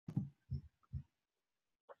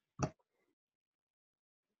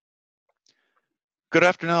Good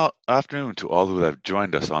afternoon to all who have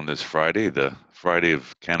joined us on this Friday, the Friday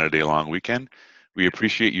of Canada Day long weekend. We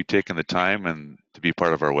appreciate you taking the time and to be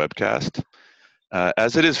part of our webcast.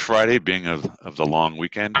 As it is Friday, being of the long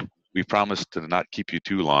weekend, we promise to not keep you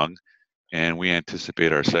too long, and we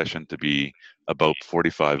anticipate our session to be about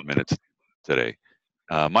 45 minutes today.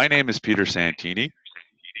 My name is Peter Santini.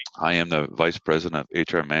 I am the Vice President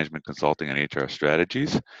of HR Management Consulting and HR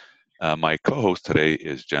Strategies. My co-host today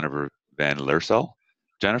is Jennifer Van Leersel.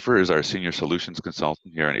 Jennifer is our Senior Solutions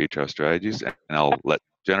Consultant here in HR Strategies, and I'll let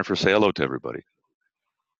Jennifer say hello to everybody.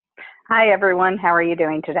 Hi, everyone. How are you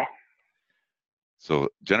doing today? So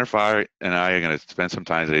Jennifer and I are going to spend some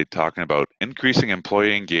time today talking about increasing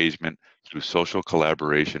employee engagement through social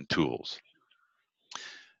collaboration tools.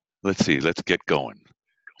 Let's get going.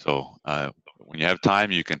 So when you have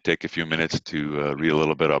time, you can take a few minutes to read a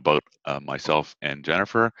little bit about myself and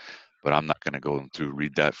Jennifer, but I'm not going to go through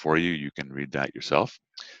read that for you. You can read that yourself.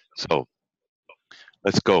 So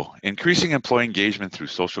let's go. Increasing employee engagement through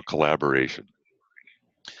social collaboration.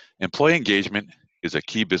 Employee engagement is a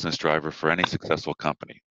key business driver for any successful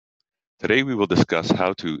company. Today, we will discuss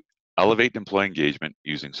how to elevate employee engagement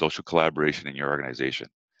using social collaboration in your organization.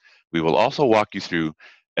 We will also walk you through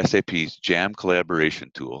SAP's Jam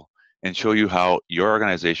Collaboration tool and show you how your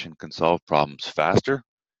organization can solve problems faster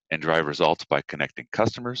and drive results by connecting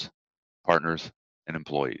customers, partners, and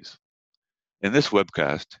employees. In this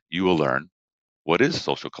webcast, you will learn what is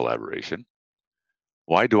social collaboration,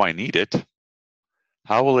 why do I need it,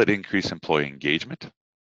 how will it increase employee engagement,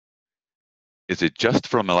 is it just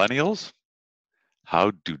for millennials,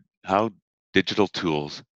 how digital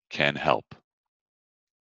tools can help.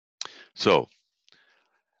 So,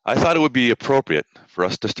 I thought it would be appropriate for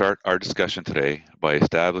us to start our discussion today by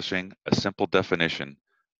establishing a simple definition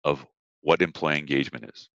of what employee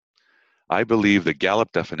engagement is. I believe the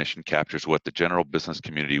Gallup definition captures what the general business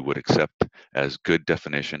community would accept as good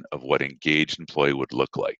definition of what engaged employee would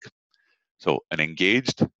look like. So an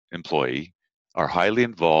engaged employee are highly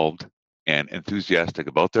involved and enthusiastic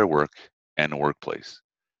about their work and the workplace.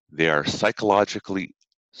 They are psychological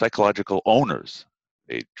owners.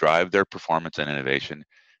 They drive their performance and innovation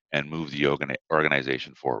and move the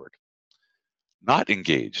organization forward. Not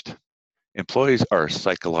engaged. Employees are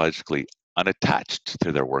psychologically unattached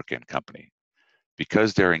to their work and company.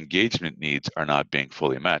 Because their engagement needs are not being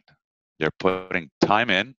fully met, they're putting time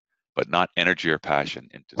in, but not energy or passion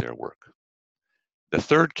into their work. The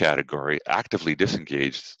third category, actively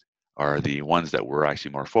disengaged, are the ones that we're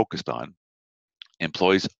actually more focused on.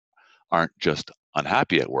 Employees aren't just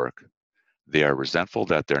unhappy at work, they are resentful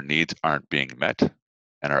that their needs aren't being met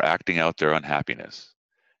and are acting out their unhappiness.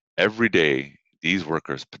 Every day, these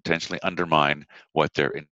workers potentially undermine what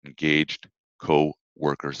their engaged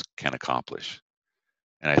co-workers can accomplish.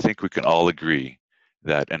 And I think we can all agree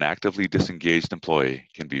that an actively disengaged employee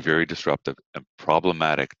can be very disruptive and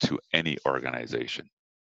problematic to any organization.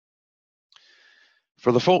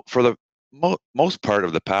 For the most part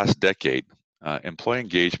of the past decade, employee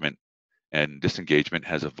engagement and disengagement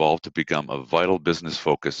has evolved to become a vital business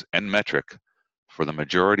focus and metric for the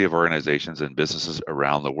majority of organizations and businesses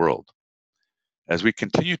around the world. As we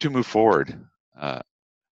continue to move forward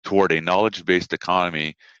toward a knowledge-based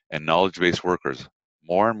economy and knowledge-based workers,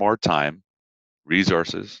 more and more time,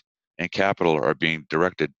 resources, and capital are being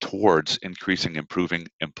directed towards improving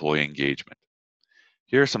employee engagement.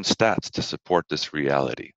 Here are some stats to support this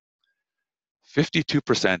reality.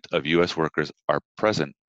 52% of US workers are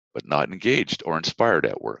present but not engaged or inspired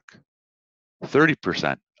at work.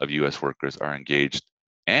 30% of US workers are engaged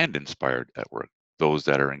and inspired at work, those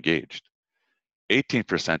that are engaged.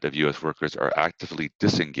 18% of US workers are actively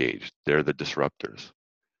disengaged, they're the disruptors.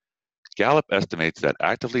 Gallup estimates that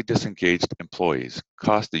actively disengaged employees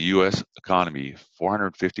cost the US economy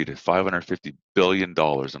 $450 to $550 billion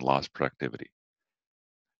in lost productivity,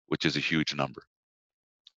 which is a huge number.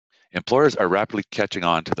 Employers are rapidly catching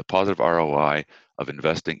on to the positive ROI of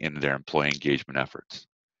investing in their employee engagement efforts.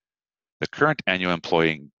 The current annual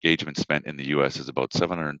employee engagement spent in the US is about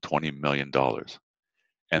 $720 million,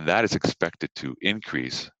 and that is expected to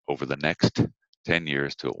increase over the next 10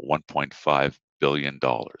 years to $1.5 billion.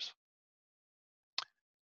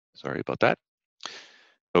 Sorry about that.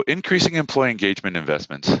 So increasing employee engagement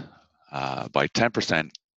investments by 10%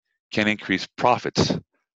 can increase profits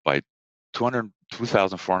by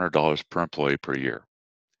 $2,400 per employee per year.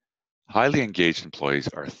 Highly engaged employees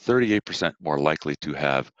are 38% more likely to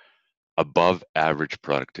have above average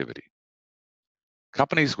productivity.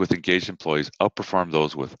 Companies with engaged employees outperform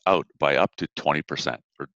those without by up to 20%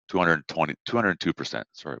 or 202%.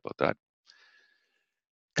 Sorry about that.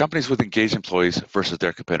 Companies with engaged employees versus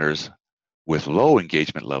their competitors with low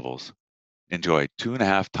engagement levels enjoy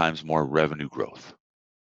 2.5 times more revenue growth.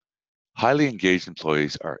 Highly engaged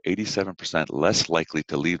employees are 87% less likely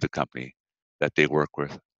to leave the company that they work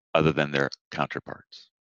with other than their counterparts.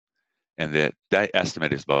 And that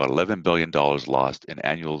estimate is about $11 billion lost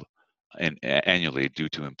annually due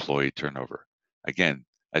to employee turnover. Again,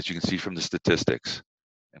 as you can see from the statistics,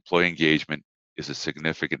 employee engagement is a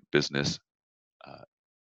significant business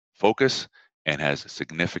focus and has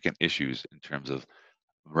significant issues in terms of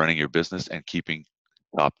running your business and keeping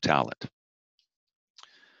top talent.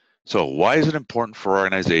 So why is it important for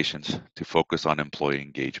organizations to focus on employee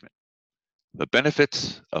engagement? The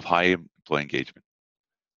benefits of high employee engagement.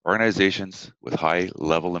 Organizations with high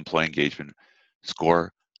level employee engagement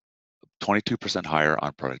score 22% higher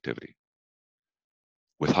on productivity.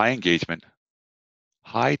 With high engagement,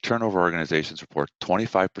 high turnover organizations report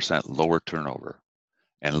 25% lower turnover,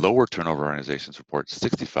 and lower turnover organizations report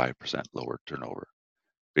 65% lower turnover.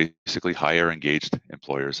 Basically, higher engaged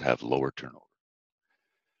employers have lower turnover.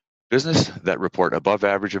 Business that report above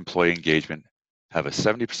average employee engagement have a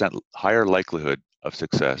 70% higher likelihood of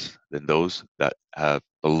success than those that have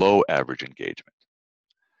below average engagement.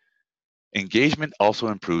 Engagement also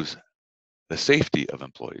improves the safety of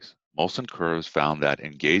employees. Molson Coors found that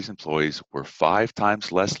engaged employees were 5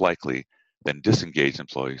 times less likely than disengaged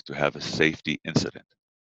employees to have a safety incident.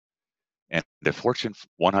 And the Fortune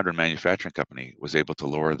 100 manufacturing company was able to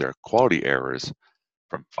lower their quality errors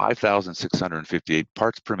from 5,658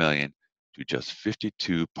 parts per million to just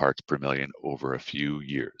 52 parts per million over a few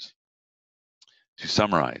years. To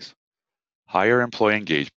summarize, higher employee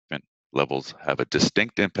engagement levels have a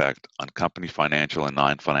distinct impact on company financial and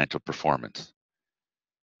non-financial performance.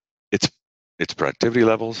 Its productivity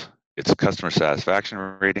levels, its customer satisfaction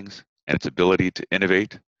ratings, and its ability to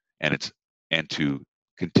innovate and to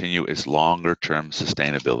continue its longer-term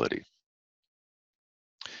sustainability.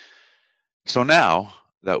 So now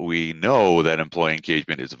that we know that employee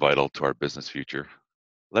engagement is vital to our business future,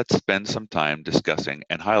 let's spend some time discussing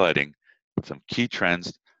and highlighting some key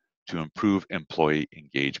trends to improve employee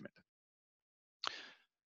engagement.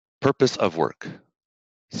 Purpose of work.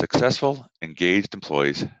 Successful, engaged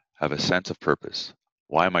employees have a sense of purpose.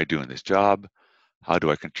 Why am I doing this job? How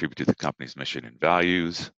do I contribute to the company's mission and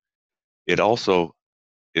values? It also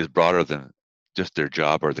is broader than just their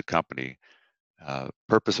job or the company.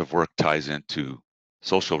 Purpose of work ties into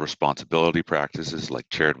social responsibility practices like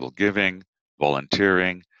charitable giving,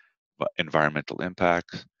 volunteering, environmental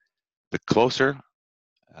impacts. The closer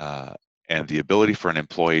and the ability for an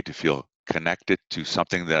employee to feel connected to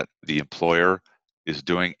something that the employer is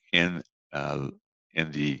doing in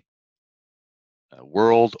the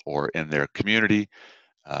world or in their community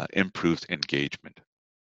improves engagement.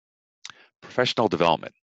 Professional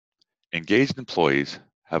development. Engaged employees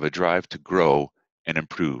have a drive to grow and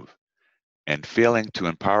improve, and failing to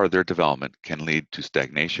empower their development can lead to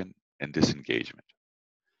stagnation and disengagement.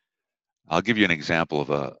 I'll give you an example of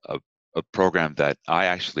a program that I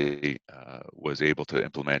actually was able to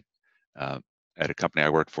implement at a company I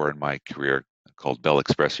worked for in my career called Bell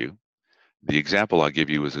Express U. The example I'll give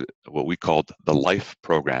you is what we called the LIFE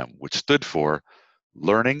program, which stood for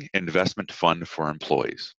Learning Investment Fund for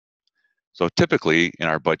Employees. So typically in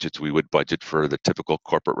our budgets, we would budget for the typical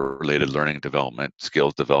corporate related learning and development,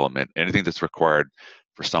 skills development, anything that's required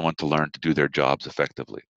for someone to learn to do their jobs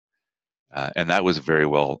effectively. And that was very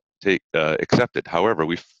well accepted. However,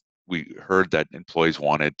 we heard that employees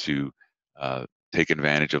wanted to take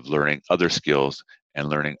advantage of learning other skills and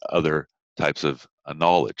learning other types of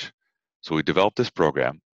knowledge. So we developed this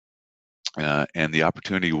program, and the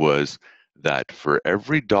opportunity was that for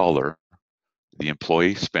every dollar the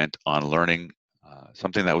employee spent on learning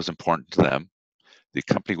something that was important to them, the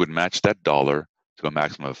company would match that dollar to a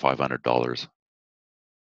maximum of $500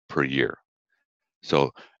 per year.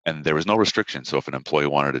 So, and there was no restriction. So if an employee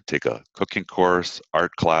wanted to take a cooking course,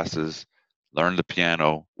 art classes, learn the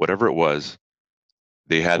piano, whatever it was,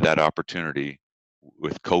 they had that opportunity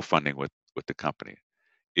with co-funding with the company.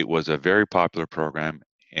 It was a very popular program,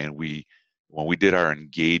 and when we did our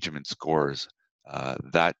engagement scores,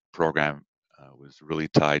 that program was really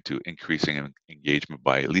tied to increasing engagement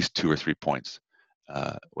by at least 2 or 3 points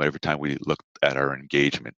every time we looked at our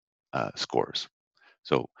engagement scores.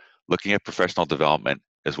 So looking at professional development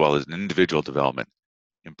as well as individual development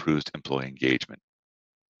improves employee engagement.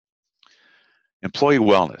 Employee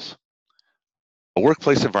wellness. A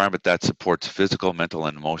workplace environment that supports physical, mental,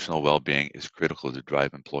 and emotional well-being is critical to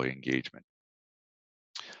drive employee engagement,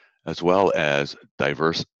 as well as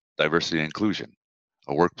diversity and inclusion.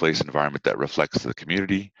 A workplace environment that reflects the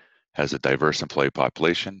community, has a diverse employee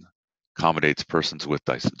population, accommodates persons with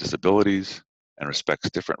disabilities, and respects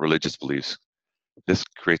different religious beliefs. This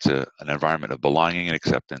creates an environment of belonging and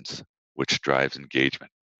acceptance, which drives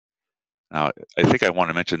engagement. Now, I think I want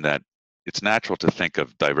to mention that it's natural to think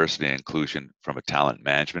of diversity and inclusion from a talent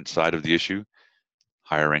management side of the issue,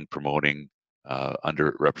 hiring, promoting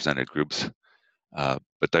underrepresented groups.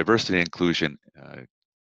 But diversity and inclusion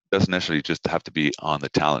doesn't necessarily just have to be on the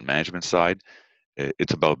talent management side.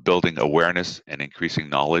 It's about building awareness and increasing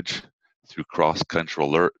knowledge through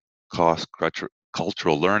cross-cultural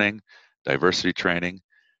learning, diversity training.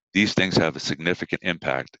 These things have a significant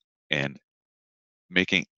impact in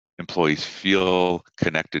making employees feel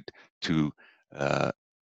connected to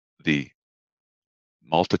the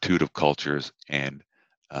multitude of cultures and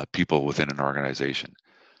people within an organization.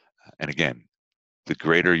 And again, the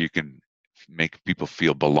greater you can make people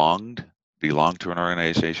feel belong to an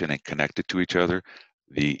organization and connected to each other,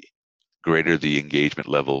 the greater the engagement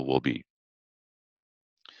level will be.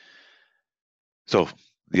 So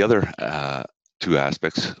the other two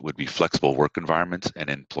aspects would be flexible work environments and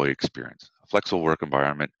employee experience. A flexible work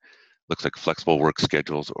environment looks like flexible work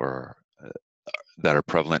schedules or that are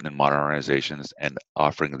prevalent in modern organizations, and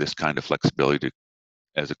offering this kind of flexibility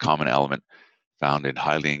as a common element found in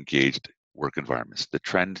highly engaged work environments. The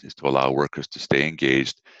trend is to allow workers to stay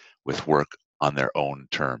engaged with work on their own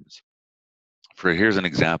terms. Here's an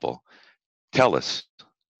example. TELUS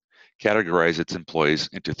categorizes its employees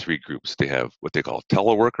into three groups. They have what they call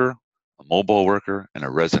teleworker, a mobile worker, and a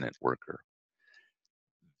resident worker.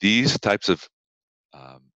 These types of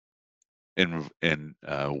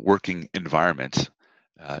working environments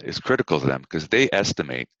is critical to them because they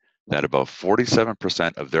estimate that about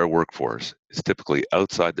 47% of their workforce is typically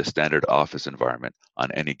outside the standard office environment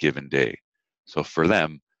on any given day. So for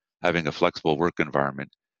them, having a flexible work environment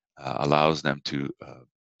allows them to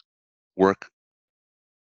work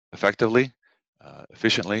effectively,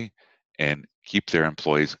 efficiently, and keep their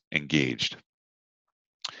employees engaged.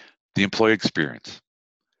 The employee experience.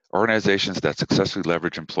 Organizations that successfully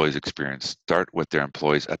leverage employees' experience start with their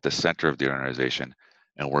employees at the center of the organization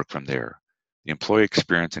and work from there. The employee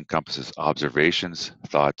experience encompasses observations,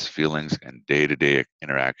 thoughts, feelings, and day-to-day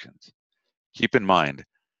interactions. Keep in mind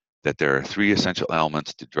that there are three essential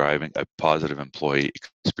elements to driving a positive employee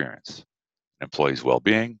experience: an employee's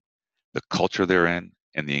well-being, the culture they're in,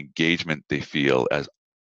 and the engagement they feel as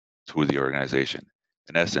to the organization.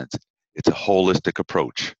 In essence, it's a holistic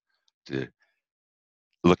approach to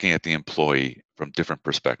looking at the employee from different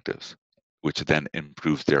perspectives, which then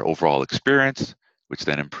improves their overall experience, which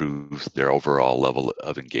then improves their overall level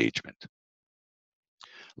of engagement.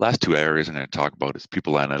 Last two areas I'm going to talk about is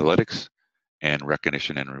people analytics and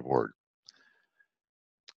recognition and reward.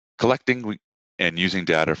 Collecting and using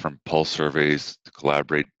data from pulse surveys to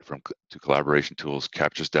collaboration tools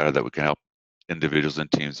captures data that we can help individuals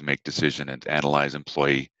and teams make decisions and analyze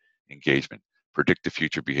employee engagement, predict the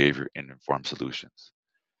future behavior, and inform solutions.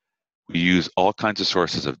 We use all kinds of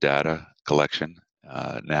sources of data collection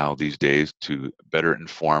now these days to better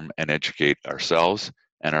inform and educate ourselves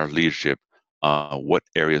and our leadership on what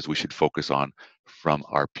areas we should focus on from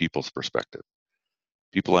our people's perspective.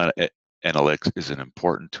 People analytics is an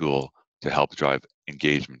important tool to help drive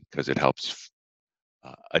engagement because it helps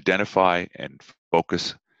identify and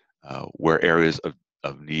focus where areas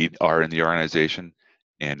of need are in the organization.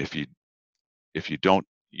 And if you don't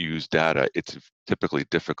use data, it's typically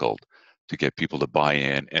difficult to get people to buy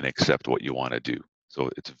in and accept what you want to do. So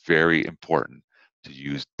it's very important to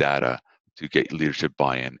use data to get leadership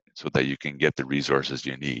buy-in so that you can get the resources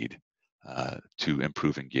you need to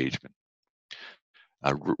improve engagement.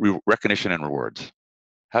 Recognition and rewards.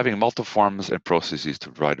 Having multiple forms and processes to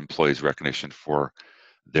provide employees recognition for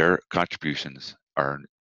their contributions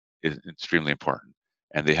is extremely important,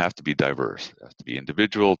 and they have to be diverse. It has to be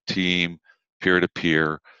individual, team,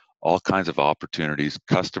 peer-to-peer, all kinds of opportunities,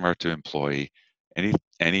 customer to employee,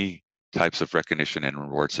 any types of recognition and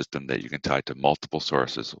reward system that you can tie to multiple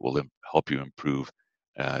sources will help you improve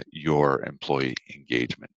your employee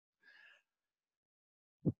engagement.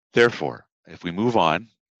 Therefore, if we move on,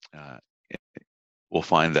 we'll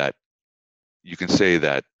find that you can say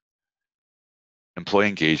that employee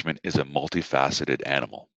engagement is a multifaceted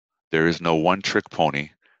animal. There is no one-trick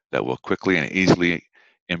pony that will quickly and easily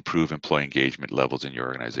improve employee engagement levels in your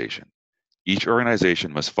organization. Each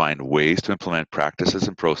organization must find ways to implement practices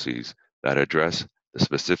and processes that address the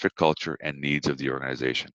specific culture and needs of the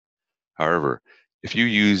organization. However, if you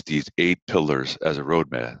use these 8 pillars as a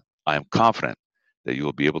roadmap, I am confident that you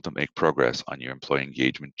will be able to make progress on your employee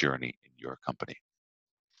engagement journey in your company.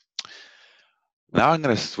 Now I'm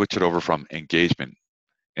going to switch it over from engagement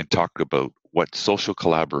and talk about what social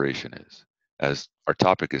collaboration is, as our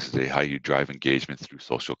topic is today, how you drive engagement through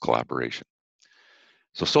social collaboration.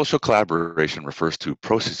 So social collaboration refers to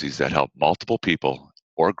processes that help multiple people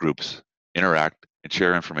or groups interact and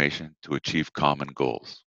share information to achieve common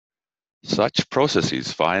goals. Such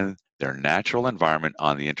processes find their natural environment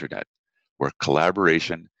on the internet, where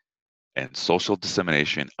collaboration and social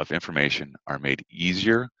dissemination of information are made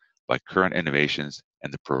easier by current innovations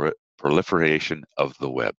and the proliferation of the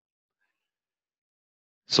web.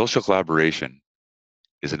 Social collaboration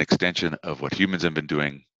is an extension of what humans have been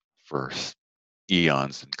doing for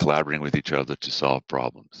eons and collaborating with each other to solve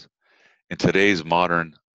problems. In today's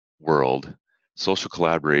modern world, social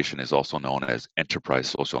collaboration is also known as enterprise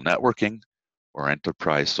social networking or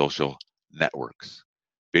enterprise social networks,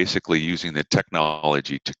 basically using the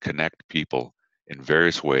technology to connect people in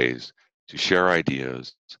various ways to share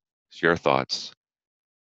ideas, share thoughts,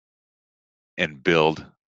 and build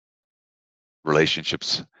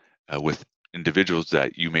relationships with individuals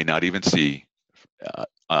that you may not even see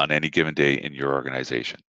on any given day in your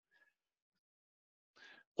organization.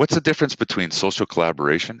 What's the difference between social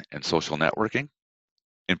collaboration and social networking?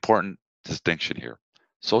 Important distinction here.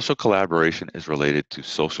 Social collaboration is related to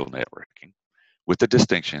social networking, with the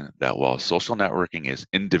distinction that while social networking is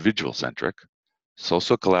individual-centric,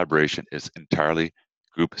 social collaboration is entirely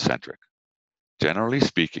group-centric. Generally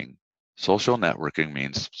speaking, social networking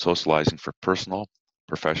means socializing for personal,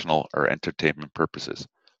 professional, or entertainment purposes.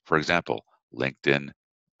 For example, LinkedIn,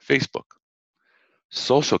 Facebook.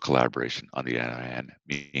 Social collaboration, on the other hand,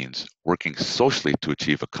 means working socially to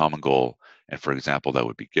achieve a common goal, and for example, that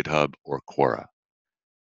would be GitHub or Quora.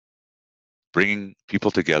 Bringing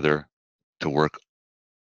people together to work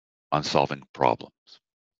on solving problems.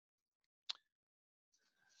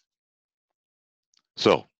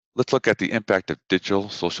 So let's look at the impact of digital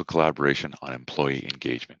social collaboration on employee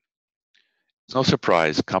engagement. It's no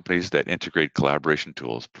surprise companies that integrate collaboration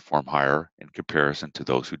tools perform higher in comparison to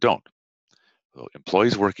those who don't. So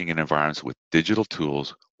employees working in environments with digital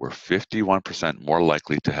tools were 51% more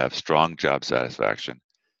likely to have strong job satisfaction,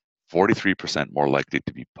 43% more likely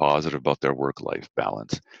to be positive about their work-life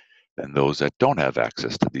balance than those that don't have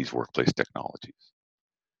access to these workplace technologies.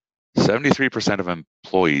 73% of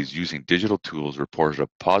employees using digital tools reported a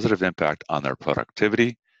positive impact on their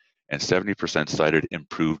productivity, and 70% cited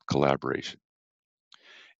improved collaboration.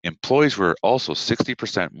 Employees were also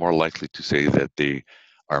 60% more likely to say that they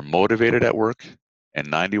are motivated at work and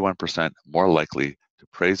 91% more likely to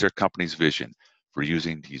praise their company's vision for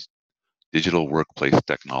using these digital workplace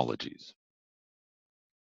technologies.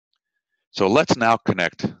 So let's now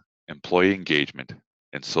connect employee engagement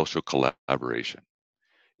and social collaboration.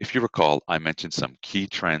 If you recall, I mentioned some key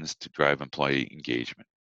trends to drive employee engagement.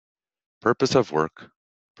 Purpose of work,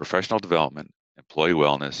 professional development, employee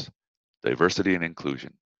wellness, diversity and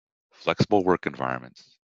inclusion, flexible work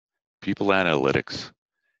environments, people analytics,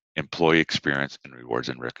 employee experience, and rewards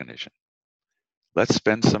and recognition. Let's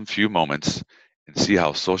spend some few moments and see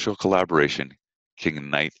how social collaboration can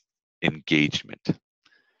ignite engagement.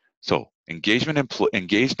 So, engaged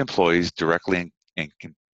employees directly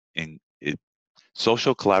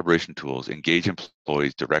social collaboration tools engage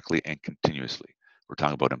employees directly and continuously. We're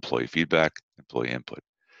talking about employee feedback, employee input.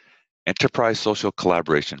 Enterprise social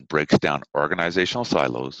collaboration breaks down organizational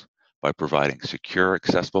silos by providing secure,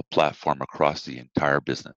 accessible platform across the entire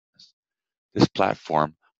business. This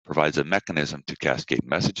platform provides a mechanism to cascade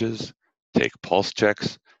messages, take pulse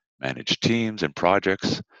checks, manage teams and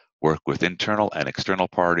projects, work with internal and external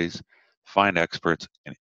parties, find experts,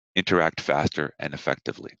 and interact faster and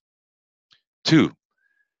effectively. 2,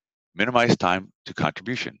 minimize time to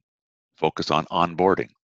contribution. Focus on onboarding.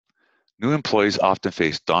 New employees often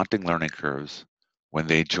face daunting learning curves when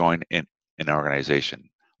they join in an organization,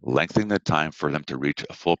 lengthening the time for them to reach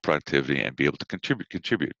a full productivity and be able to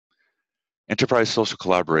contribute. Enterprise social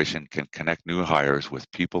collaboration can connect new hires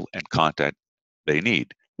with people and content they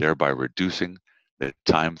need, thereby reducing the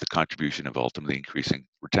time the contribution of ultimately increasing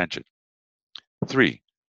retention. 3,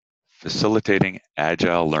 facilitating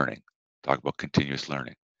agile learning. Talk about continuous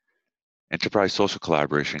learning. Enterprise social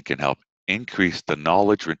collaboration can help increase the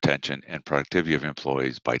knowledge retention and productivity of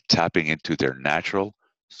employees by tapping into their natural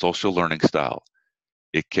social learning style.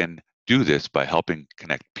 It can do this by helping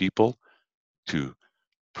connect people to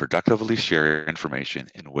productively share information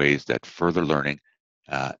in ways that furthers learning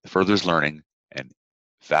and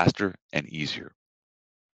faster and easier.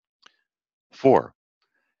 4,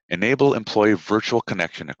 enable employee virtual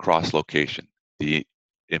connection across location, the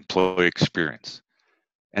employee experience.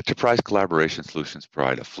 Enterprise collaboration solutions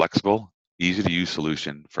provide a flexible, easy to use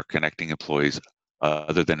solution for connecting employees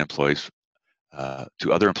other than employees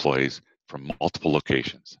to other employees from multiple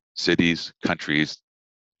locations, cities, countries,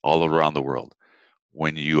 all around the world.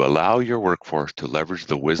 When you allow your workforce to leverage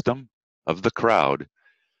the wisdom of the crowd,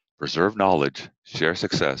 preserve knowledge, share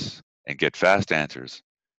success, and get fast answers,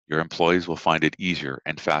 your employees will find it easier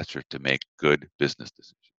and faster to make good business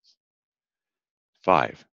decisions.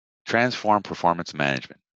 5, transform performance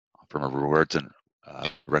management from a rewards and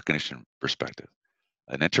recognition perspective.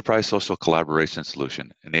 An enterprise social collaboration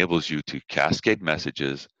solution enables you to cascade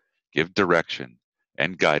messages, give direction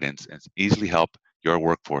and guidance, and easily help your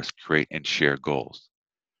workforce create and share goals.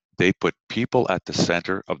 They put people at the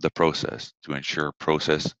center of the process to ensure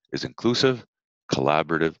process is inclusive,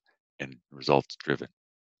 collaborative, and results driven.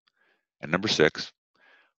 And number 6,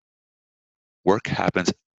 work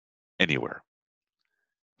happens anywhere.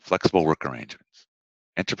 Flexible work arrangements.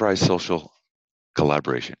 Enterprise social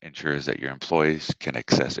collaboration ensures that your employees can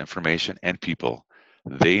access information and people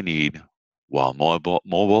they need while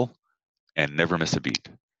mobile and never miss a beat.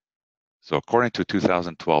 So according to a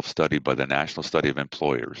 2012 study by the National Study of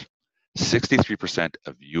Employers, 63%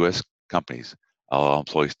 of U.S. companies allow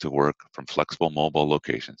employees to work from flexible mobile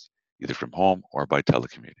locations, either from home or by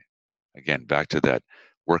telecommuting. Again, back to that,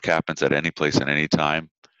 work happens at any place and any time.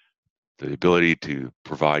 The ability to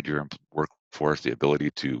provide your workforce, the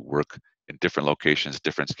ability to work in different locations,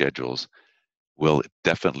 different schedules, will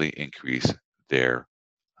definitely increase their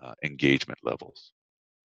engagement levels.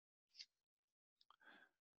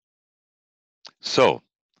 So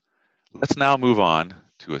let's now move on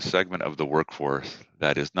to a segment of the workforce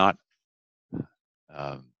that is not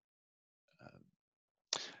um,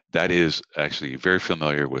 that is actually very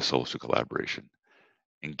familiar with social collaboration,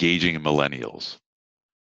 engaging millennials.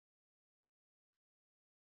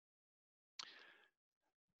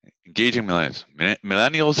 Engaging millennials.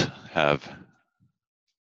 Millennials have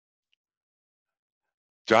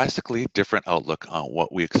drastically different outlook on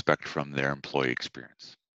what we expect from their employee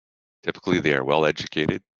experience. Typically, they are well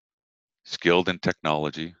educated, skilled in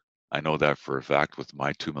technology. I know that for a fact with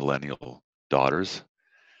my 2 millennial daughters.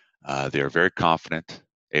 They are very confident,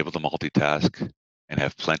 able to multitask, and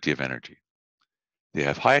have plenty of energy. They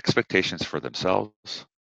have high expectations for themselves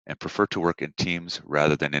and prefer to work in teams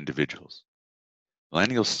rather than individuals.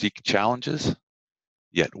 Millennials seek challenges,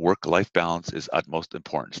 yet work-life balance is utmost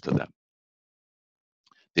importance to them.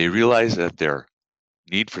 They realize that their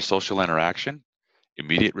need for social interaction,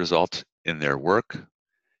 immediate results in their work,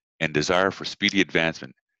 and desire for speedy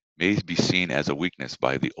advancement may be seen as a weakness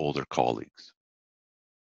by the older colleagues.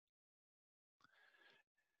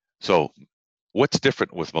 So, what's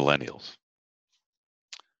different with millennials?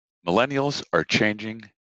 Millennials are changing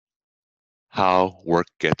how work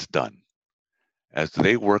gets done. As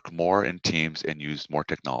they work more in teams and use more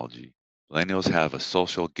technology, millennials have a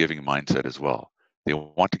social giving mindset as well. They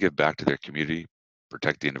want to give back to their community,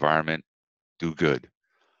 protect the environment, do good.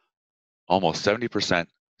 Almost 70%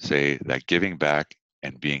 say that giving back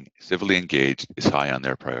and being civilly engaged is high on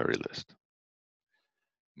their priority list.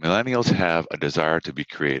 Millennials have a desire to be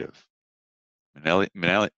creative.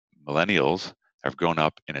 Millennials have grown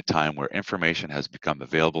up in a time where information has become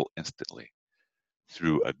available instantly.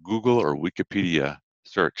 Through a Google or Wikipedia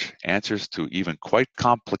search, answers to even quite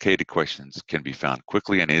complicated questions can be found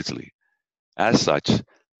quickly and easily. As such,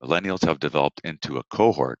 millennials have developed into a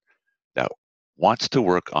cohort that wants to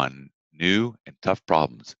work on new and tough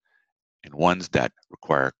problems and ones that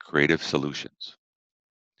require creative solutions.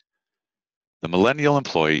 The millennial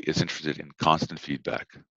employee is interested in constant feedback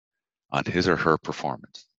on his or her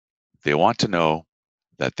performance. They want to know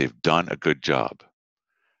that they've done a good job.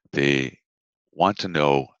 They want to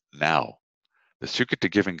know now. The secret to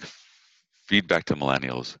giving feedback to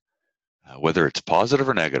millennials, whether it's positive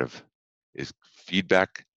or negative, is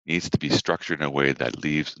feedback needs to be structured in a way that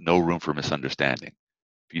leaves no room for misunderstanding.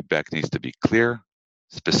 Feedback needs to be clear,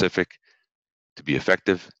 specific, to be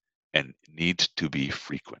effective, and needs to be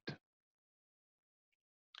frequent.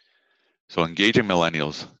 So engaging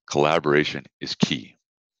millennials, collaboration is key.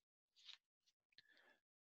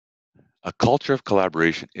 A culture of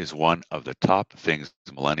collaboration is one of the top things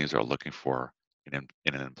millennials are looking for in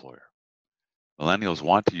an employer. Millennials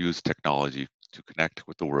want to use technology to connect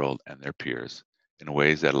with the world and their peers in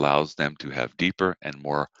ways that allows them to have deeper and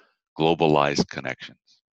more globalized connections.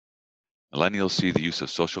 Millennials see the use of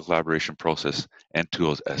social collaboration process and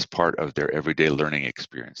tools as part of their everyday learning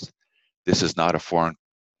experience. This is not a foreign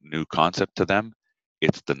new concept to them,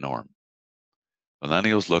 it's the norm.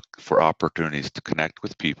 Millennials look for opportunities to connect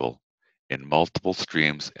with people in multiple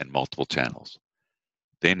streams and multiple channels.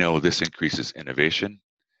 They know this increases innovation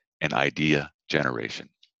and idea generation.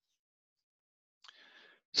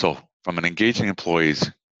 So from an engaging employees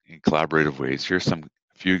in collaborative ways, here's some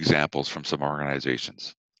few examples from some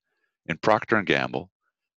organizations. In Procter & Gamble,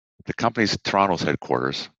 the company's Toronto's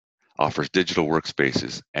headquarters offers digital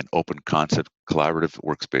workspaces and open concept collaborative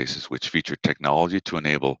workspaces which feature technology to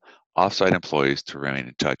enable offsite employees to remain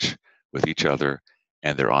in touch with each other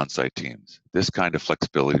and their on-site teams. This kind of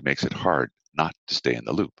flexibility makes it hard not to stay in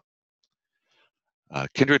the loop.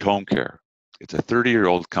 Kindred Home Care. It's a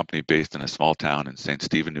 30-year-old company based in a small town in St.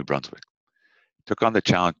 Stephen, New Brunswick. It took on the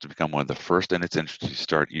challenge to become one of the first in its industry to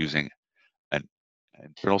start using an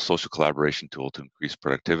internal social collaboration tool to increase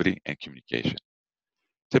productivity and communication.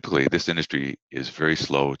 Typically, this industry is very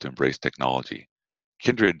slow to embrace technology.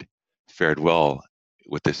 Kindred fared well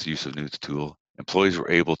with this use of new tool. Employees were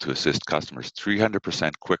able to assist customers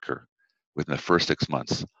 300% quicker within the first 6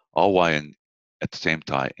 months, all while at the same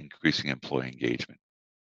time increasing employee engagement.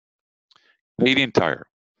 Canadian Tire.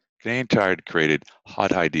 Canadian Tire created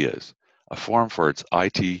Hot Ideas, a forum for its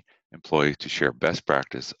IT employees to share best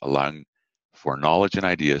practice, allowing for knowledge and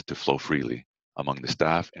ideas to flow freely among the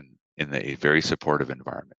staff in a very supportive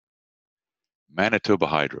environment. Manitoba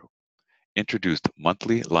Hydro introduced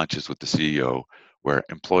monthly lunches with the CEO where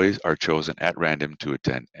employees are chosen at random to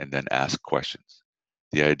attend and then ask questions.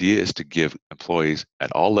 The idea is to give employees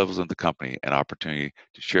at all levels of the company an opportunity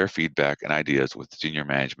to share feedback and ideas with senior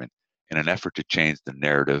management in an effort to change the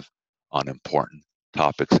narrative on important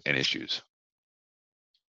topics and issues.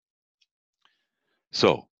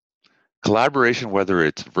 So, collaboration, whether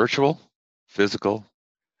it's virtual, physical,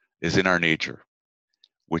 is in our nature,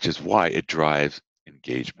 which is why it drives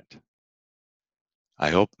engagement. I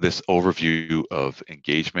hope this overview of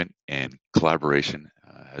engagement and collaboration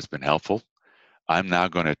has been helpful. I'm now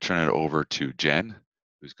going to turn it over to Jen,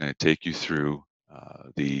 who's going to take you through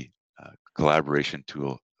the collaboration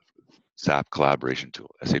tool, SAP Collaboration Tool,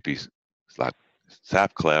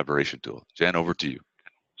 SAP Collaboration Tool. Jen, over to you.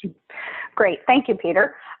 Great. Thank you,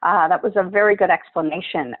 Peter. That was a very good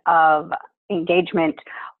explanation of engagement,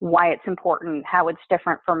 why it's important, how it's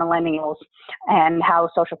different for millennials, and how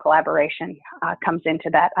social collaboration comes into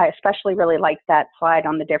that. I especially really like that slide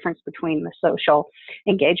on the difference between the social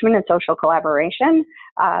engagement and social collaboration.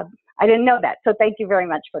 I didn't know that, so thank you very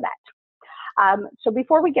much for that. So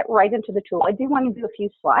before we get right into the tool, I do want to do a few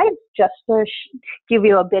slides just to give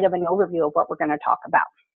you a bit of an overview of what we're going to talk about.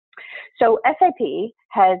 So SAP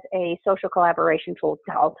has a social collaboration tool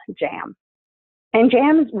called Jam. And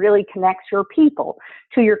Jam really connects your people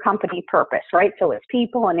to your company purpose, right? So it's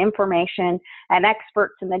people and information and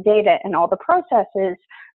experts and the data and all the processes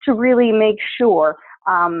to really make sure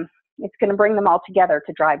it's going to bring them all together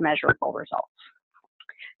to drive measurable results.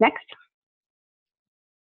 Next.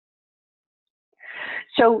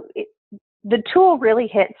 So the tool really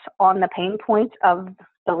hits on the pain points of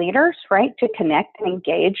the leaders, right, to connect and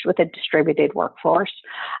engage with a distributed workforce.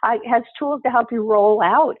 It has tools to help you roll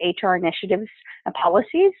out HR initiatives and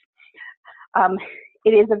policies.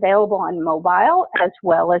 It is available on mobile as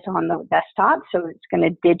well as on the desktop, so it's going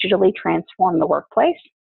to digitally transform the workplace.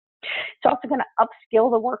 It's also going to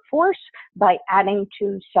upskill the workforce by adding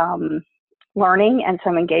to some learning and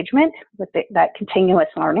some engagement with that continuous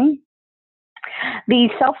learning. The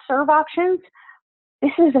self-serve options,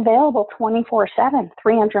 this is available 24/7,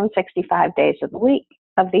 365 days of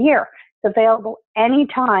the year. It's available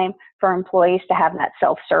anytime for employees to have that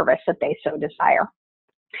self-service that they so desire.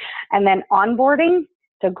 And then onboarding,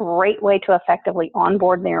 it's a great way to effectively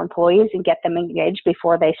onboard their employees and get them engaged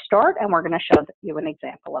before they start, and we're going to show you an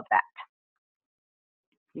example of that.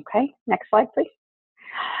 Okay, next slide, please.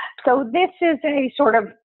 So this is a sort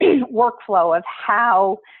of workflow of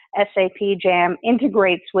how SAP Jam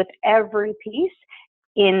integrates with every piece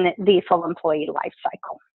in the full employee life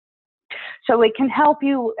cycle. So it can help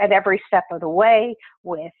you at every step of the way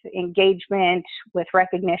with engagement, with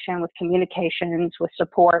recognition, with communications, with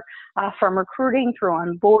support, from recruiting through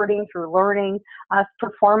onboarding, through learning,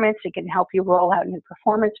 performance. It can help you roll out new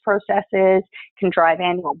performance processes, can drive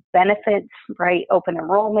annual benefits, right? Open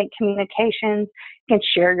enrollment communications, can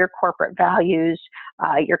share your corporate values,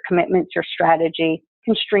 your commitments, your strategy,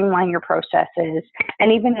 can streamline your processes,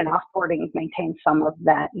 and even in offboarding, maintain some of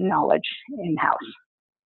that knowledge in-house.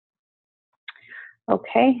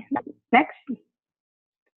 Okay, next.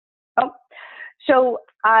 Oh, so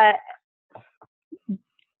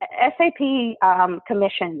SAP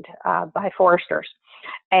commissioned by Forrester's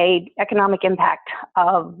an economic impact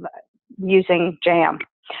of using Jam.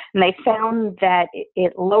 And they found that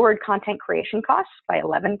it lowered content creation costs by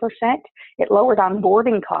 11%. It lowered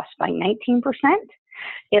onboarding costs by 19%.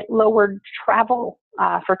 It lowered travel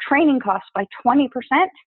for training costs by 20%.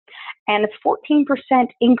 And a 14%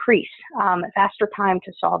 increase, faster time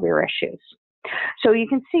to solve your issues. So you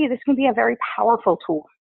can see this can be a very powerful tool.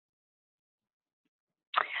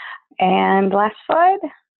 And last slide.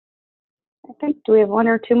 I think, do we have one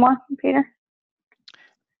or two more, Peter?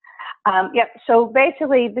 Yep, so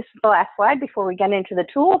basically this is the last slide before we get into the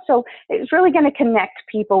tool. So it's really going to connect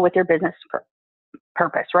people with your business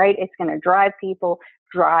purpose, right? It's going to drive people,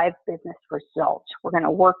 drive business results. We're going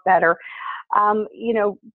to work better. You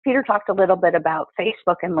know, Peter talked a little bit about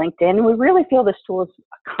Facebook and LinkedIn. We really feel this tool is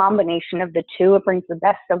a combination of the two. It brings the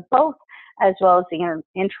best of both, as well as the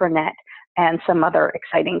intranet and some other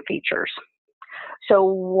exciting features. So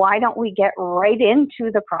why don't we get right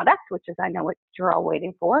into the product, which is, I know what you're all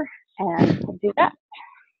waiting for, and we'll do that.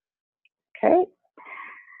 Okay.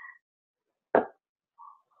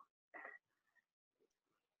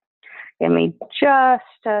 Give me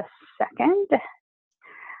just a second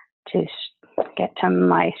to get to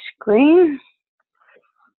my screen.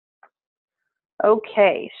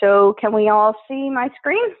 Okay, so can we all see my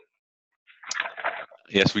screen?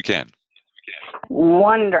 Yes, we can.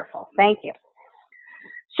 Wonderful, thank you.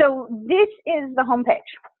 So this is the home page.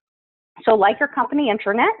 So like your company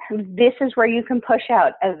intranet, this is where you can push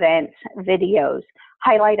out events, videos,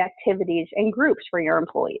 highlight activities, and groups for your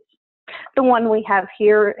employees. The one we have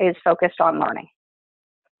here is focused on learning.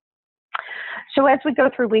 So as we go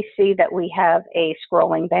through, we see that we have a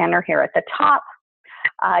scrolling banner here at the top.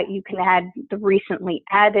 You can add the recently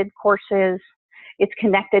added courses. It's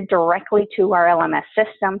connected directly to our LMS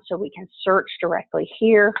system, so we can search directly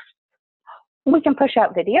here. We can push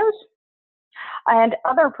out videos and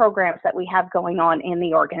other programs that we have going on in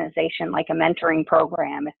the organization, like a mentoring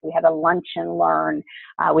program, if we have a lunch and learn,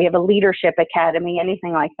 we have a leadership academy,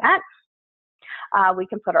 anything like that. We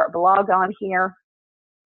can put our blog on here.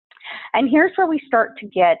 And here's where we start to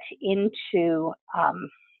get into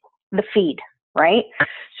the feed, right?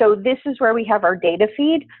 So this is where we have our data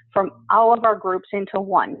feed from all of our groups into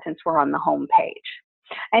one, since we're on the home page.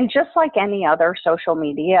 And just like any other social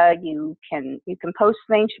media, you can post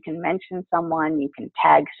things, you can mention someone, you can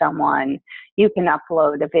tag someone, you can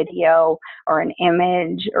upload a video or an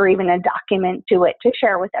image or even a document to it to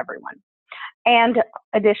share with everyone. And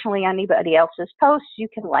additionally, anybody else's posts, you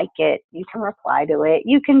can like it, you can reply to it,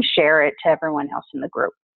 you can share it to everyone else in the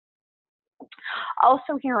group.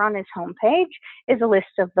 Also here on his homepage is a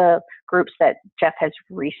list of the groups that Jeff has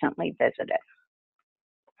recently visited.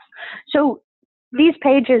 So these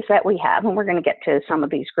pages that we have, and we're going to get to some of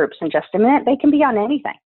these groups in just a minute, they can be on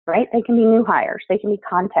anything, right? They can be new hires, they can be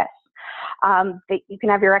contests. You can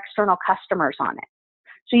have your external customers on it.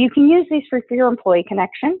 So you can use these for your employee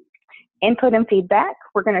connection, input and feedback.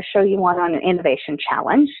 We're going to show you one on an innovation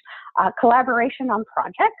challenge, collaboration on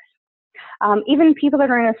projects. Even people that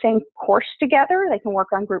are in the same course together, they can work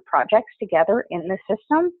on group projects together in the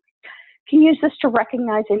system. Can use this to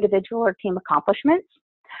recognize individual or team accomplishments.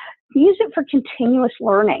 Use it for continuous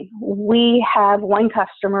learning. We have one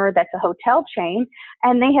customer that's a hotel chain,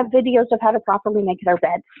 and they have videos of how to properly make their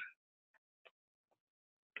beds.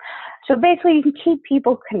 So basically, you can keep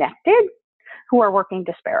people connected who are working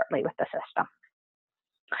disparately with the system.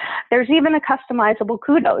 There's even a customizable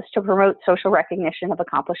kudos to promote social recognition of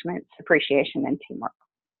accomplishments, appreciation, and teamwork.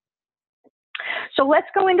 So let's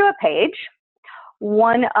go into a page.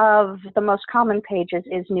 One of the most common pages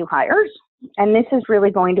is new hires, and this is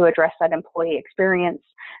really going to address that employee experience,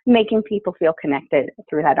 making people feel connected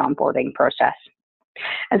through that onboarding process.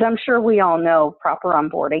 As I'm sure we all know, proper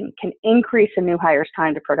onboarding can increase a new hire's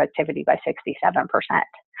time to productivity by 67%,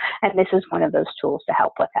 and this is one of those tools to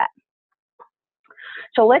help with that.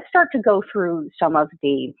 So let's start to go through some of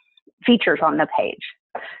the features on the page.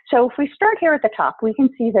 So if we start here at the top, we can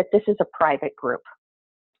see that this is a private group.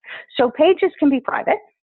 So pages can be private.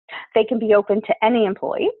 They can be open to any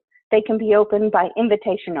employee. They can be open by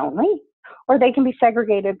invitation only, or they can be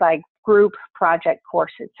segregated by group, project,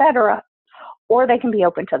 course, etc., or they can be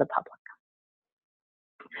open to the public.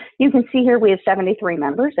 You can see here we have 73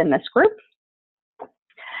 members in this group,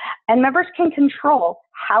 and members can control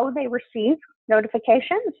how they receive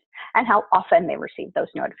notifications and how often they receive those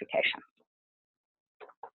notifications.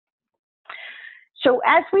 So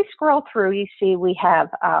as we scroll through, you see we have,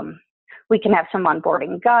 we can have some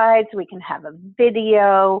onboarding guides, we can have a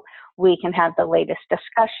video, we can have the latest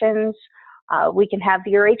discussions, we can have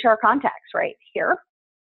your HR contacts right here.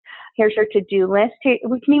 Here's your to-do list.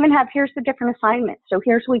 We can even have, here's the different assignments. So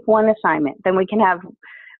here's week 1 assignment, then we can have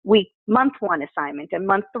month 1 assignment and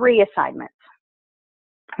month 3 assignments,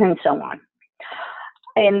 and so on.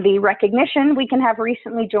 In the recognition, we can have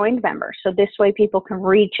recently joined members. So this way people can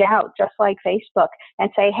reach out, just like Facebook, and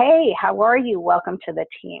say, hey, how are you? Welcome to the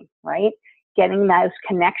team, right? Getting those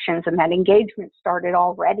connections and that engagement started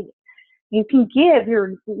already. you can give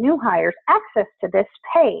your new hires access to this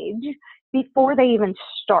page before they even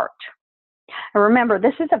start. And remember,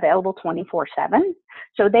 this is available 24/7,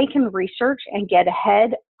 so they can research and get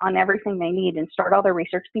ahead on everything they need and start all their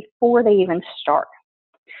research before they even start,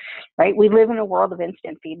 right? We live in a world of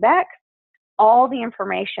instant feedback. All the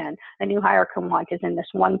information a new hire can want is in this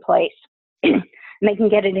one place. And they can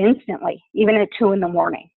get it instantly, even at 2 in the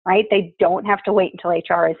morning, right? They don't have to wait until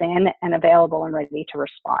HR is in and available and ready to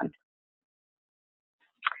respond.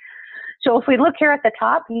 So if we look here at the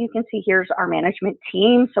top, you can see here's our management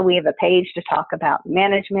team. So we have a page to talk about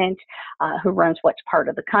management, who runs which part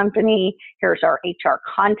of the company. Here's our HR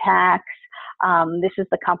contacts. This is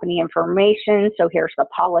the company information. So here's the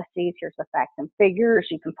policies, here's the facts and figures.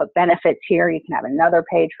 You can put benefits here. You can have another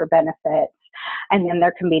page for benefits. And then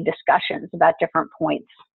there can be discussions about different points.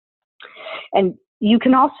 And you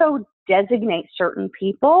can also designate certain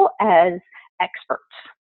people as experts.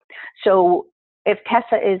 So if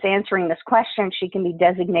Tessa is answering this question, she can be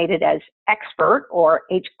designated as expert or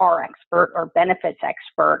HR expert or benefits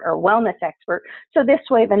expert or wellness expert. So this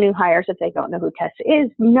way the new hires, if they don't know who Tessa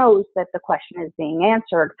is, knows that the question is being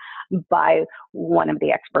answered by one of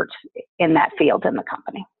the experts in that field in the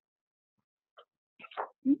company.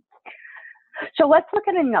 So let's look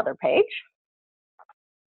at another page.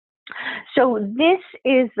 So this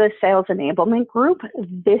is the sales enablement group.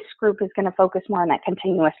 This group is going to focus more on that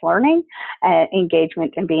continuous learning,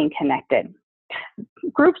 engagement, and being connected.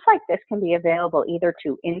 Groups like this can be available either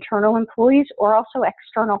to internal employees or also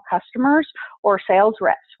external customers or sales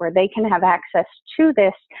reps, where they can have access to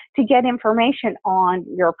this to get information on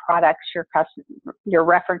your products, your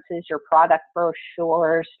references, your product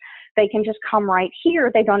brochures. They can just come right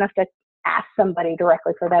here. They don't have to ask somebody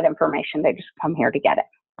directly for that information. They just come here to get it.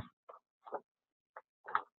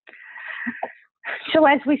 So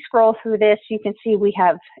as we scroll through this, you can see we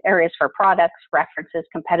have areas for products, references,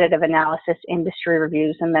 competitive analysis, industry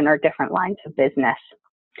reviews, and then our different lines of business.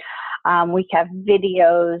 We have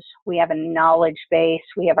videos, we have a knowledge base,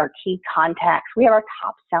 we have our key contacts, we have our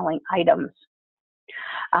top selling items.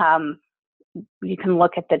 You can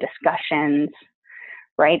look at the discussions,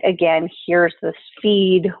 right? Again, here's this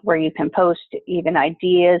feed where you can post even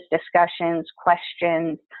ideas, discussions,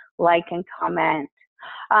 questions, like and comment.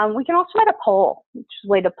 We can also add a poll, which is a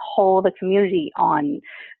way to poll the community on,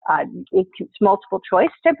 it's multiple choice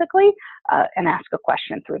typically, and ask a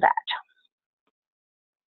question through that.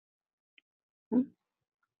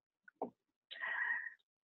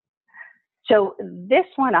 So this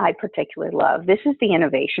one I particularly love. This is the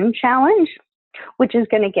Innovation Challenge, which is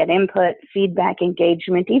going to get input, feedback,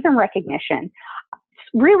 engagement, even recognition. It's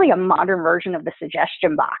really a modern version of the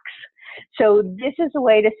suggestion box. So this is a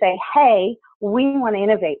way to say, hey, we want to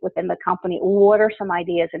innovate within the company. What are some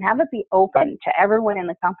ideas? And have it be open to everyone in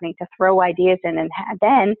the company to throw ideas in, and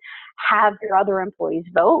then have your other employees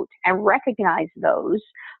vote and recognize those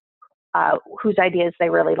whose ideas they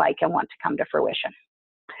really like and want to come to fruition.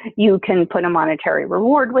 You can put a monetary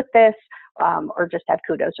reward with this, or just have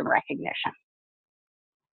kudos and recognition.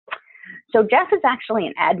 So Jeff is actually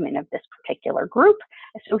an admin of this particular group,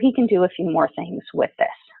 so he can do a few more things with this.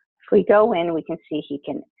 If we go in, we can see he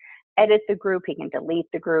can edit the group, he can delete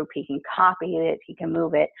the group, he can copy it, he can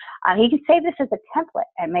move it. He can save this as a template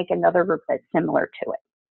and make another group that's similar to it.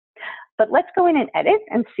 But let's go in and edit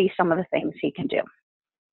and see some of the things he can do.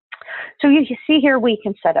 So you see here, we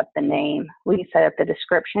can set up the name, we can set up the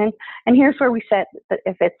description, and here's where we set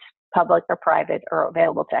if it's public or private or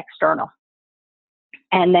available to external.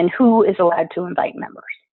 And then who is allowed to invite members.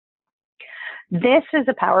 This is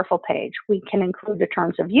a powerful page. We can include the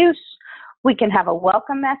terms of use. We can have a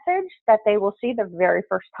welcome message that they will see the very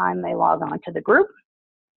first time they log on to the group.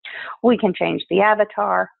 We can change the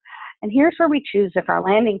avatar. And here's where we choose if our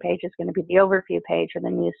landing page is going to be the overview page or the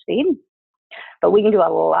news feed. But we can do a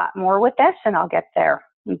lot more with this, and I'll get there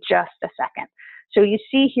in just a second. So you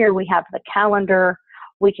see here we have the calendar.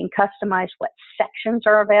 We can customize what sections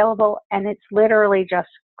are available, and it's literally just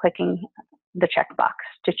clicking the checkbox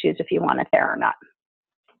to choose if you want it there or not.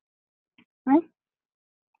 Right?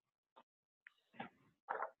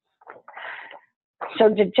 So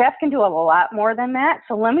Jeff can do a lot more than that.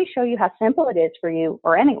 So let me show you how simple it is for you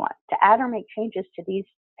or anyone to add or make changes to these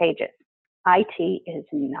pages. IT is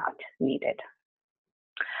not needed.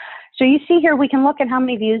 So you see here, we can look at how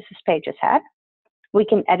many views this page has had. We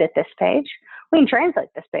can edit this page. We can translate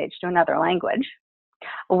this page to another language.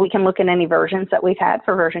 We can look at any versions that we've had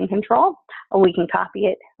for version control, or we can copy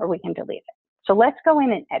it, or we can delete it. So let's go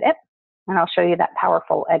in and edit, and I'll show you that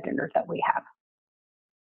powerful editor that we have.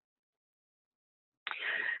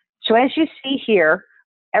 So as you see here,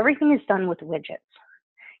 everything is done with widgets.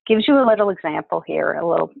 Gives you a little example here, a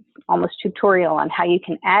little almost tutorial on how you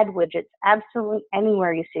can add widgets absolutely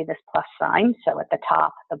anywhere you see this plus sign. So at the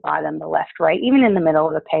top, the bottom, the left, right, even in the middle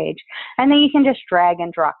of the page. And then you can just drag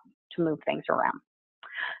and drop to move things around.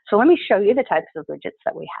 So let me show you the types of widgets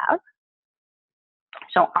that we have.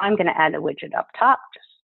 So I'm going to add a widget up top, just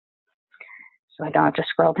so I don't have to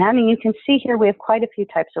scroll down. And you can see here we have quite a few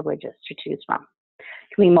types of widgets to choose from.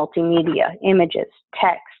 It can be multimedia, images,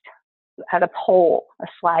 text, add a poll, a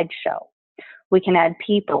slideshow. We can add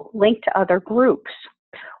people, link to other groups.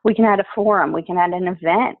 We can add a forum. We can add an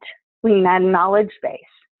event. We can add a knowledge base,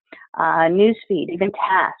 newsfeed, even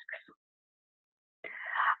tasks.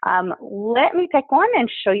 Let me pick one and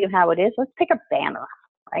show you how it is. Let's pick a banner,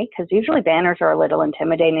 right? Because usually banners are a little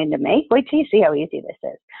intimidating to make. Wait till you see how easy this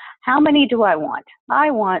is. How many do I want?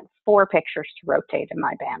 I want 4 pictures to rotate in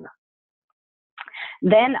my banner.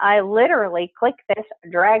 Then I literally click this,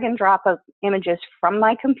 drag and drop of images from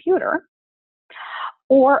my computer,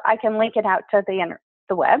 or I can link it out to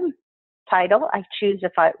the web. Title, I choose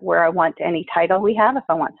where I want any title we have. If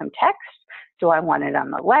I want some text, do I want it on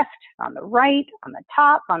the left, on the right, on the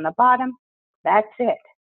top, on the bottom? That's it.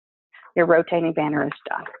 Your rotating banner is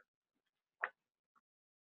done.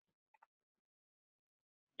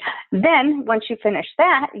 Then, once you finish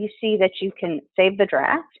that, you see that you can save the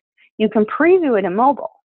draft. You can preview it in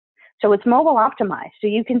mobile. So it's mobile optimized, so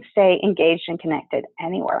you can stay engaged and connected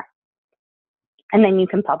anywhere. And then you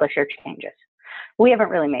can publish your changes. We haven't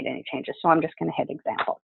really made any changes, so I'm just going to hit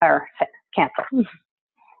example or hit cancel.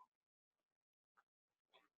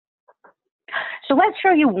 So let's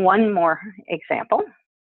show you one more example.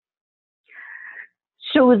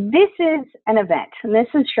 So this is an event, and this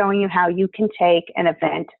is showing you how you can take an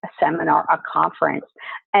event, a seminar, a conference,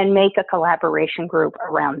 and make a collaboration group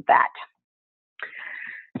around that.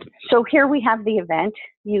 So here we have the event.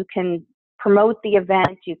 You can promote the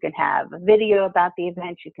event. You can have a video about the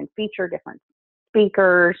event. You can feature different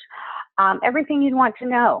speakers, everything you'd want to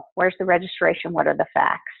know. Where's the registration? What are the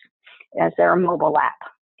facts? Is there a mobile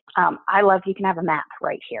app? I love you can have a map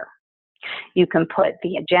right here. You can put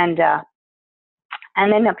the agenda.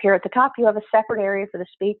 And then up here at the top, you have a separate area for the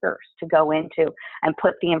speakers to go into and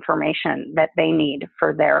put the information that they need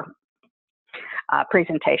for their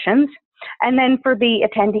presentations. And then for the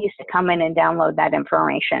attendees to come in and download that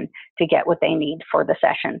information to get what they need for the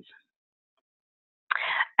sessions.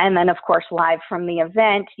 And then, of course, live from the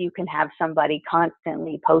event, you can have somebody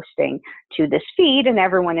constantly posting to this feed, and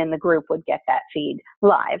everyone in the group would get that feed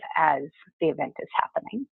live as the event is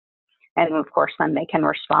happening. And of course, then they can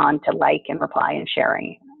respond to like and reply and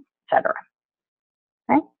sharing, etc.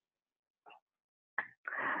 Okay?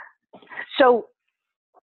 So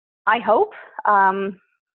I hope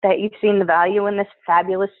that you've seen the value in this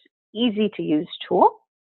fabulous, easy to use tool.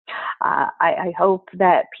 I hope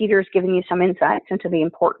that Peter's given you some insights into the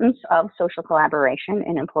importance of social collaboration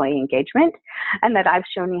in employee engagement, and that I've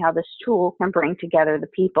shown you how this tool can bring together the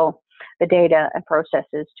people, the data, and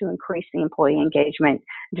processes to increase the employee engagement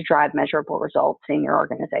and to drive measurable results in your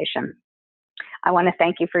organization. I want to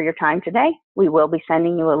thank you for your time today. We will be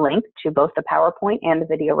sending you a link to both the PowerPoint and the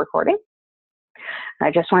video recording. I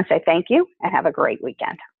just want to say thank you and have a great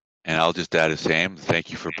weekend. And I'll just add the same.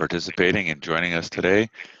 Thank you for participating and joining us today.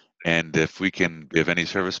 And if we can give any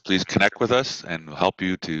service, please connect with us and we'll help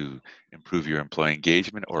you to improve your employee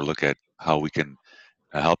engagement or look at how we can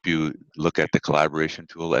help you look at the collaboration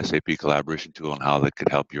tool, SAP collaboration tool, and how that could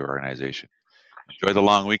help your organization. Enjoy the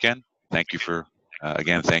long weekend. Thank you for,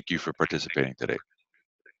 again, thank you for participating today.